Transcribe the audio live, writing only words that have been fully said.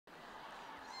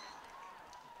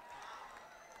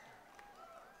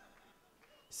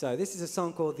So this is a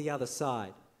song called The Other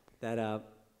Side that I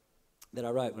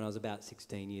wrote when I was about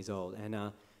 16 years old. And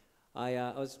I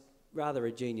was rather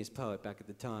a genius poet back at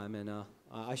the time, and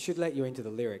I should let you into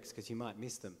the lyrics because you might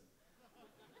miss them.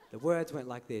 The words went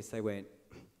like this. They went,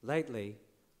 "Lately,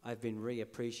 I've been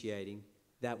reappreciating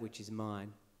that which is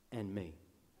mine and me."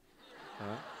 All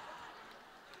right?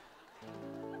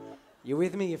 You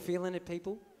with me? You feeling it,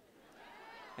 people?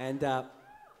 And I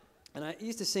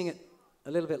used to sing it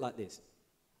a little bit like this.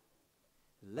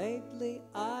 Lately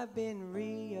I've been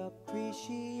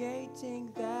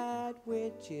reappreciating that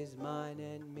which is mine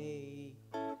and me.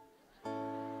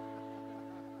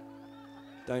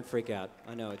 Don't freak out.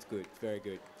 I know it's good. It's very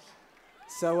good.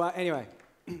 So anyway,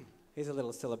 here's a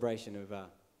little celebration of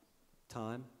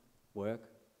time, work,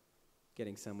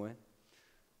 getting somewhere.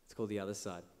 It's called The Other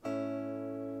Side.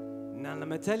 Now let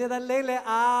me tell you that lately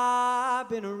I've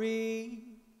been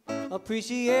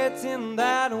appreciating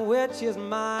that which is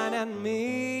mine and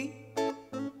me.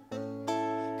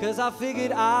 'Cause I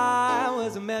figured I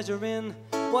was measuring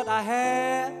what I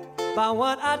had by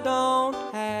what I don't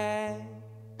have.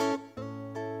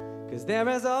 'Cause there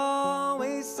is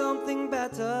always something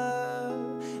better,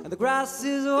 and the grass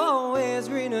is always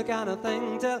greener kind of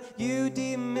thing, till you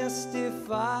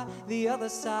demystify the other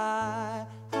side.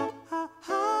 A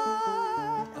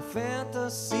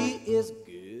fantasy is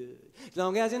good as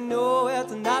long as you know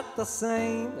it's not the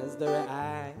same as the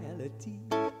reality.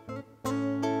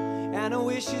 And a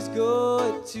wish is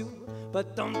good too,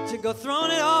 but don't you go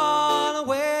throwing it all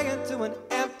away into an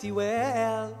empty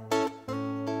well.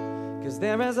 'Cause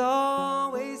there is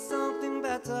always something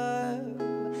better,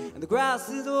 and the grass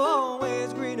is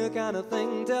always greener kind of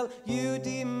thing, till you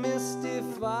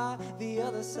demystify the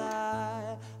other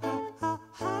side.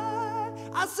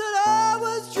 I said I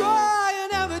was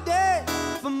trying every day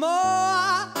for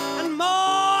more and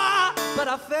more, but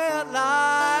I felt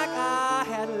like I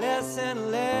had less and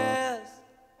less.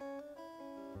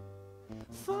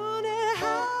 Funny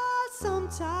how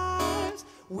sometimes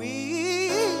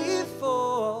we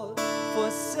fall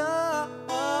for such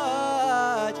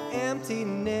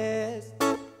emptiness.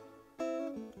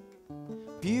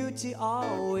 Beauty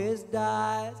always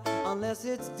dies unless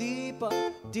it's deeper,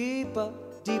 deeper,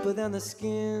 deeper than the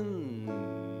skin.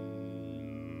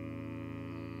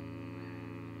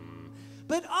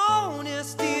 But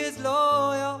honesty is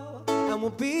loyal and will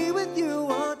be with you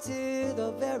until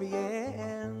the very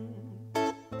end.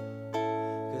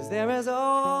 'Cause there is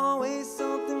always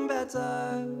something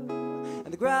better,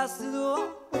 and the grass is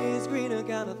always greener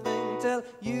kind of thing, till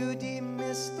you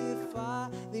demystify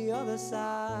the other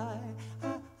side.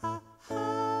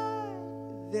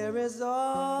 There is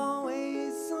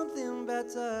always something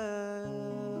better,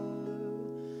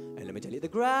 and let me tell you, the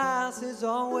grass is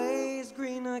always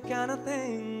greener kind of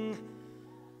thing,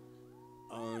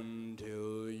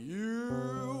 until you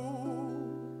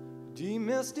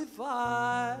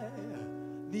demystify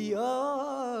the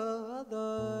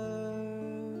other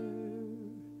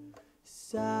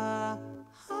side.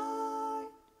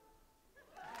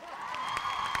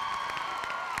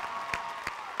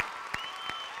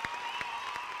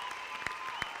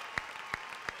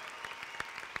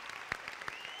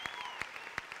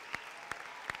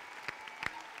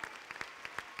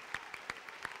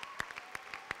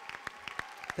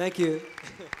 Thank you.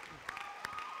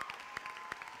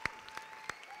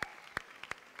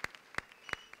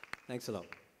 Thanks a lot.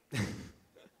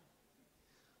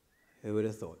 Who would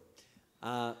have thought?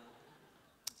 I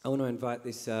want to invite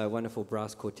this wonderful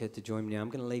brass quartet to join me now. I'm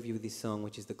going to leave you with this song,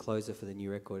 which is the closer for the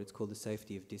new record. It's called The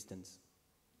Safety of Distance.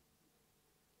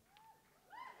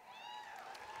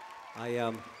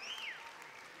 I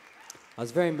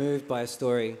was very moved by a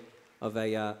story of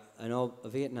a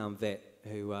Vietnam vet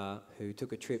who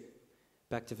took a trip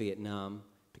back to Vietnam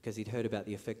because he'd heard about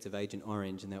the effects of Agent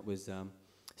Orange, and that was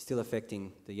still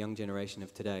affecting the young generation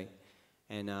of today.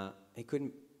 And he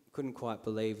couldn't quite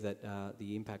believe that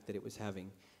the impact that it was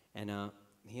having. And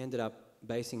he ended up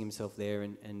basing himself there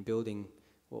and building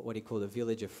what he called a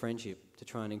village of friendship to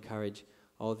try and encourage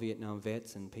old Vietnam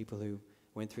vets and people who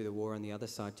went through the war on the other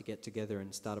side to get together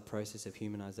and start a process of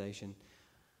humanization.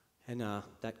 And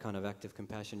that kind of act of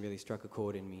compassion really struck a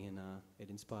chord in me, and it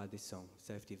inspired this song,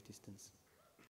 Safety of Distance.